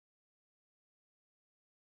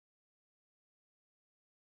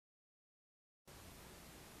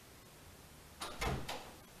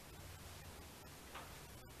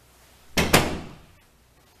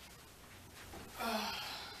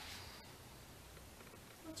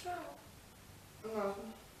What's wrong?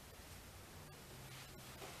 Nothing.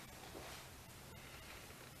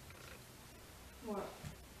 What?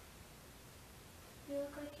 You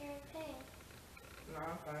look like you're in pain. No,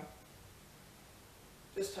 I'm fine.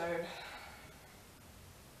 Just tired.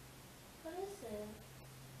 What is it?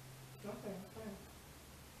 Nothing, I'm fine.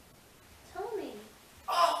 Tell me.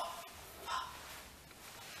 Oh!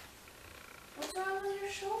 What's wrong with your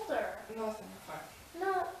shoulder? Nothing, I'm fine.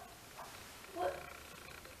 No. What?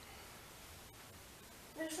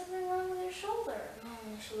 There's something wrong with your shoulder. No,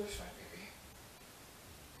 my shoulder's fine, baby.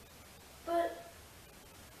 But...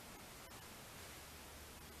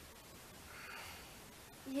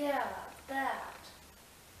 yeah, that.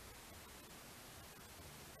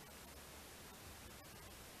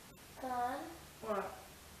 Juan, What?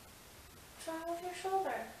 what's wrong with your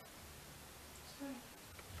shoulder? It's fine.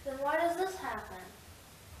 Then why does this happen?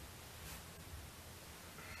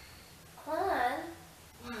 Juan,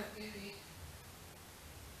 What, baby?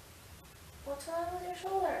 what's wrong with your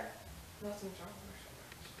shoulder? Nothing's wrong with my shoulder.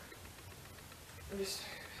 I'm just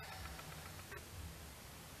tired.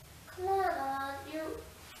 Come on, Alain.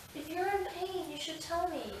 If you're in pain, you should tell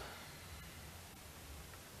me.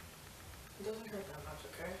 It doesn't hurt that much,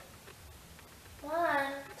 okay?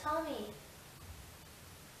 Juan, tell me.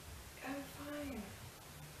 I'm fine.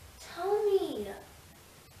 Tell me.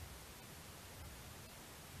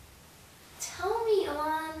 Tell me,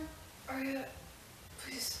 Alain. Arya,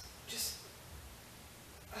 please, just...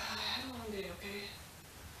 I had a long day, okay?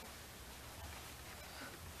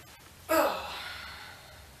 Ugh.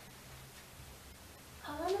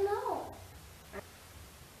 I want to know.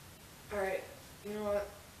 Alright, you know what?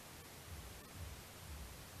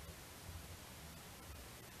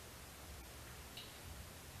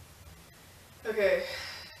 Okay.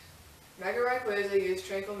 Mega Rayquaza used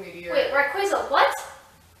Tranquil Meteor. Wait, Rayquaza, what?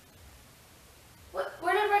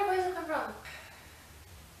 Where did Rayquaza come from?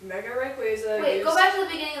 Mega Rayquaza Wait, used... go back to the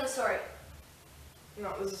beginning of the story.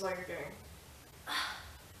 No, this is like a game.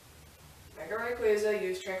 Mega Rayquaza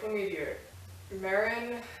used Tranquil Meteor.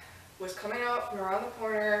 Marin was coming out from around the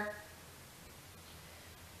corner,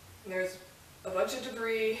 and there's a bunch of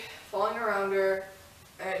debris falling around her,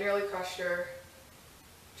 and it nearly crushed her.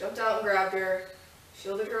 Jumped out and grabbed her,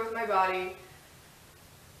 shielded her with my body,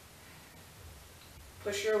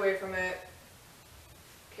 pushed her away from it,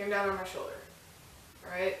 came down on my shoulder.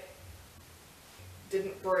 Alright?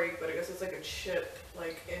 Didn't break, but I guess it's like a chip,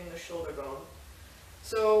 like, in the shoulder bone.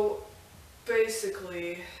 So,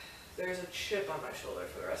 basically, there's a chip on my shoulder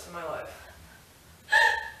for the rest of my life.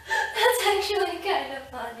 That's actually kind of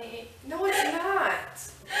funny. No, it's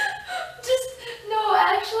not! No,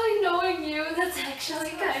 actually knowing you, that's actually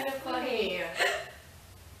kind of funny.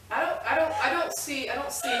 I don't see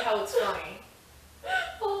how it's funny.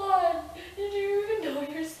 Hold on, did you even know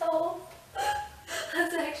yourself?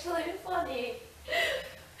 That's actually funny.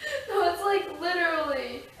 No, it's like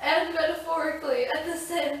literally and metaphorically at the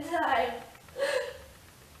same time.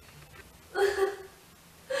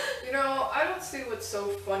 You know, I don't see what's so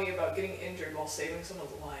funny about getting injured while saving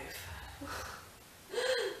someone's life.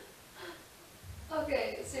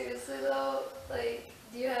 Okay, seriously though, like,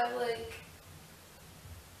 do you have like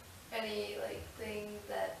any like thing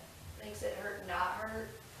that makes it hurt not hurt?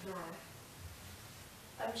 No.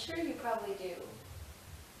 I'm sure you probably do.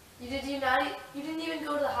 You didn't even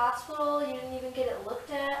go to the hospital, you didn't even get it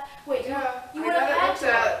looked at? Wait, Yeah, you I would have got it had looked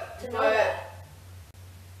at, to know but that.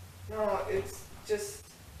 no, it's just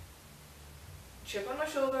chip on my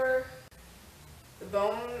shoulder. The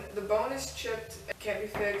bone is chipped, it can't be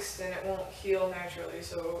fixed, and it won't heal naturally,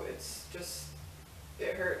 so it's just,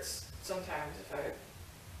 it hurts sometimes if I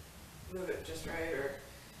move it just right, or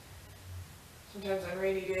sometimes on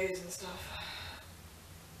rainy days and stuff.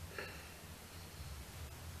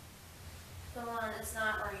 Come on, it's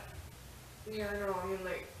not right. Yeah, I know, I mean,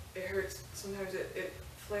 like, it hurts, sometimes it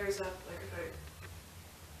flares up, like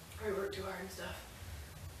if I work too hard and stuff.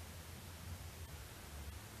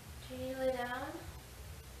 Do you need to lay down?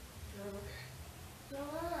 No, okay. Go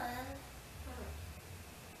on.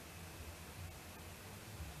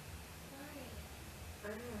 I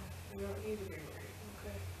know, you don't need to be worried,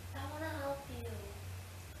 okay? I want to help you.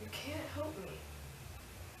 You can't help me.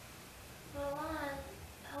 Go on.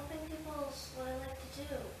 Helping people is what I like to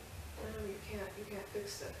do. No, you can't fix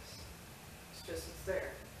this. It's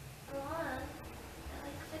there. Go on. I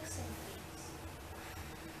like fixing things.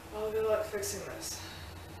 Well, good luck fixing this.